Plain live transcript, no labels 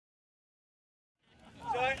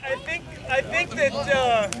I think that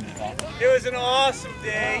it was an awesome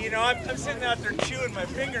day. You know, I'm sitting out there chewing my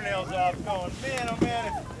fingernails off, going, man, oh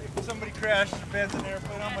man, if somebody crashes or bends an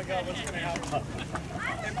airplane, oh my God, what's going to happen?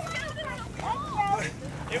 And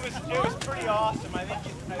it was pretty awesome. I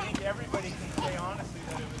think everybody can say honestly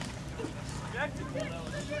that it was a spectacle that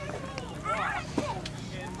was awesome.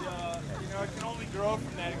 And you know, it can only grow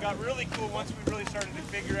from that. It got really cool once we really started to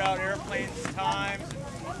figure out airplanes, times,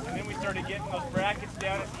 and then we started getting those brackets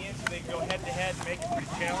down at the end so they can go head to head and make it pretty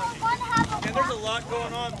challenging. And there's a lot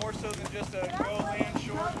going on, more so than just a go land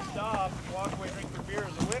short and stop, walk away, drink your beer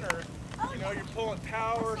as a winner. You know, you're pulling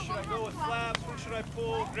power. Should I go with flaps? When should I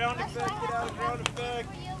pull? Ground effect, get out of ground effect.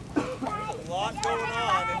 There's a lot going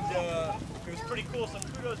on, and it was pretty cool. So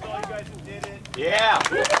kudos to all you guys who did it. Yeah.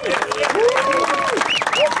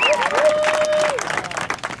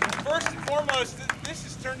 First and foremost, this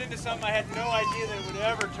has turned into something I had no idea that it would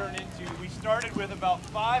ever turn into. We started with about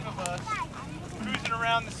 5 of us cruising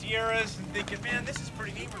around the Sierras and thinking, man, this is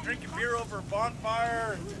pretty neat. We're drinking beer over a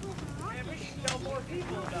bonfire. And, man, we should tell more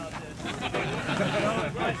people about this.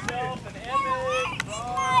 Myself and Emmett,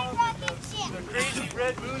 Rob, the crazy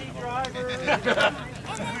Red Mooney driver,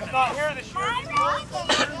 who's not here this year.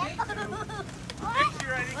 Next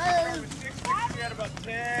year, I think we started with 6. We had about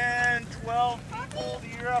 10, 12 people. The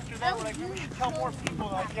year after that, we're like, we should tell more people.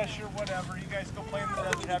 Like, yeah, sure, whatever. You guys go play in the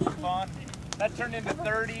desert, have your fun. That turned into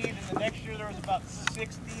 30, and the next year there was about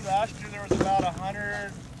 60. Last year there was about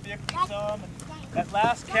 150 some. And at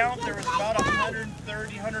last count, there was about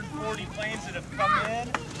 130, 140 planes that have come in.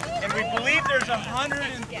 And we believe there's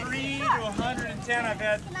 103 to 110. I've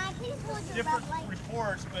had different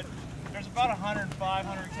reports, but there's about 105,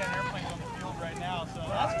 110 airplanes on the field right now, so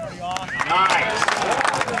that's pretty awesome. Nice.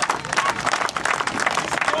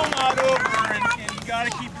 It's still not over, and you got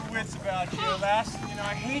to keep your wits about you.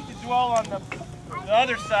 I hate to dwell on the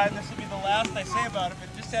other side, and this will be the last I say about it, but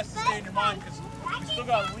it just has to stay in your mind because we still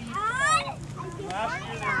got to leave tomorrow. Last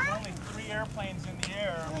year there was only 3 airplanes in the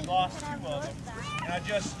air, and we lost 2 of them. And I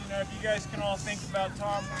just, if you guys can all think about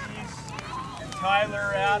Tom Reese and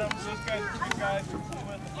Tyler Adams, those guys are good guys who flew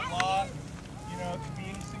with them a lot. It could be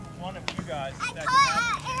any single one of you guys that can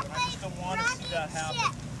happen. And I just don't want to see that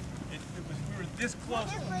happen. We were this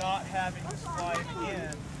close to not having this fly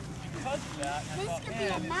again because of that. And I thought,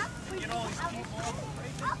 man, to get all these people,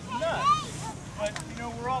 it's nuts. But,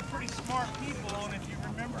 we're all pretty smart people, and if you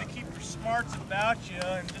remember to keep your smarts about you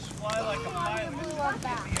and just fly like a pilot, this is at the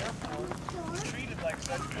airport, it's treated like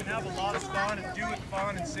such. You can have a lot of fun and do it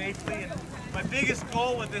fun and safely. And my biggest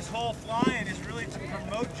goal with this whole flying is really to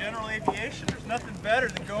promote general aviation. There's nothing better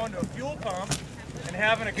than going to a fuel pump and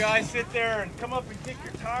having a guy sit there and come up and kick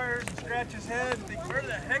your tires and scratch his head and think, where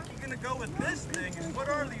the heck are you going to go with this thing? And what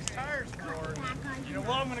are these tires for?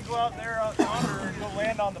 Well, I'm going to go out there out yonder and go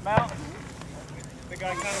land on the mountain. The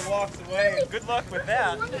guy kind of walks away, and good luck with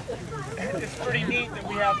that. It's pretty neat that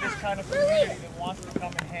we have this kind of community that wants to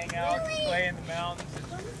come and hang out and play in the mountains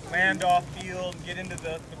and land off field and get into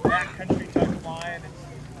the backcountry type flying.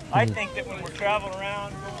 I think that when we're traveling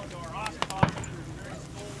around, going to our Oscog, very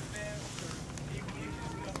school events, or aviation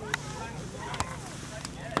stuff,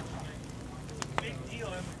 it's a big deal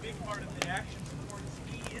and a big part of the action support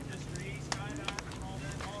ski industry, skydiving, all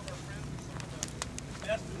that. All of our friends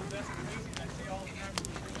are some of the best amazing. I see all the time.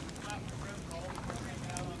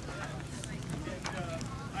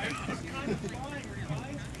 I was just kind of flying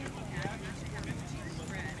reminds me of what the action support industry was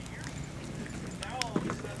 20 years ago. Now all of a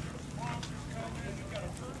sudden there's sponsors coming in. We've got a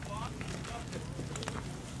full box of stuff that's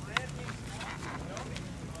brand new sponsors.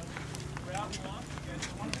 Gravel off. You guys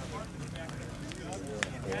don't want to mark this back there.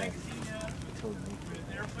 And magazine with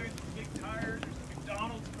airplanes with big tires. There's a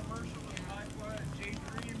McDonald's commercial with high fly and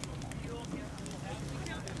J3 and the wheel.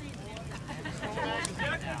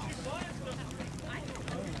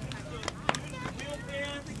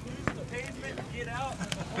 Get out,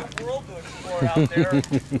 there's a whole world to explore out there. We're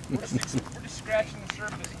just scratching the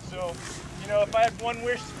surface. So, if I had one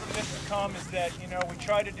wish for this to come is that, we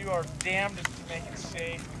try to do our damnedest to make it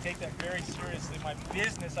safe. We take that very seriously. My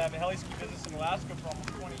business, I have a heli-ski business in Alaska for almost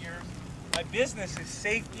 20 years. My business is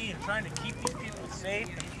safety and trying to keep these people safe.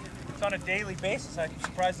 And it's on a daily basis. I'm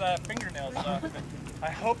surprised I have fingernails left. But I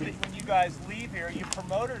hope that when you guys leave here, you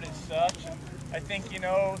promote it as such. And I think,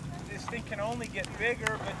 this thing can only get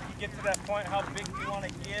bigger, but you get to that point how big do you want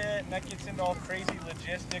to get, and that gets into all crazy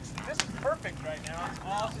logistics. And this is perfect right now. It's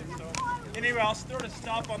awesome. So anyway, I'll sort of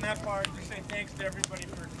stop on that part and just say thanks to everybody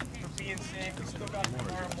for being safe. We still got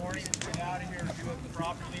tomorrow morning to get out of here and do it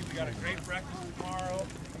properly. We got a great breakfast tomorrow.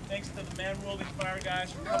 Thanks to the Man Wielding Fire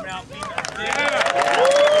guys for coming out and being there.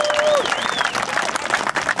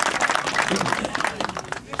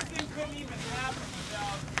 This thing couldn't even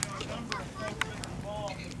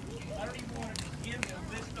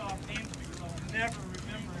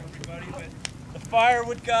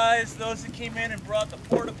road guys, those that came in and brought the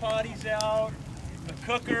porta potties out, the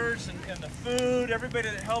cookers and the food, everybody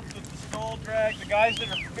that helped with the stole drag, the guys that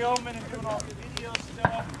are filming and doing all the video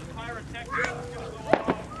stuff, the pyrotechnics that's going to go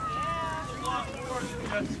on. There's a lot more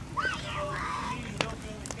than just,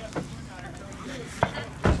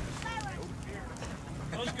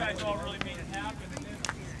 those guys all really made it happen. And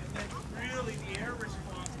then really the air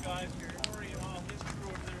response guys, Corey and all his crew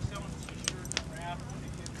over there selling t-shirts and raffles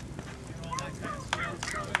and all that kind of stuff.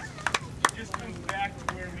 So it just comes back to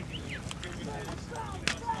where we can distribute this. It's not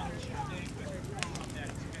a cheap thing, but it's not that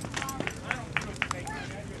expensive. I don't do it to make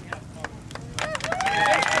money. I do it to have fun.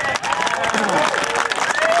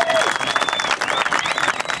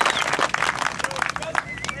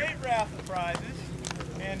 Great raffle prizes.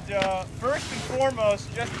 And first and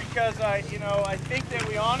foremost, just because I think that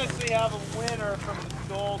we honestly have a winner from the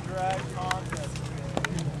stole drag contest.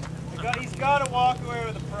 He's got to walk away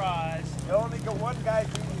with a prize. You only got one guy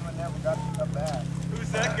beating when never got to come back. Who's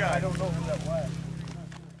that guy? I don't know who that was.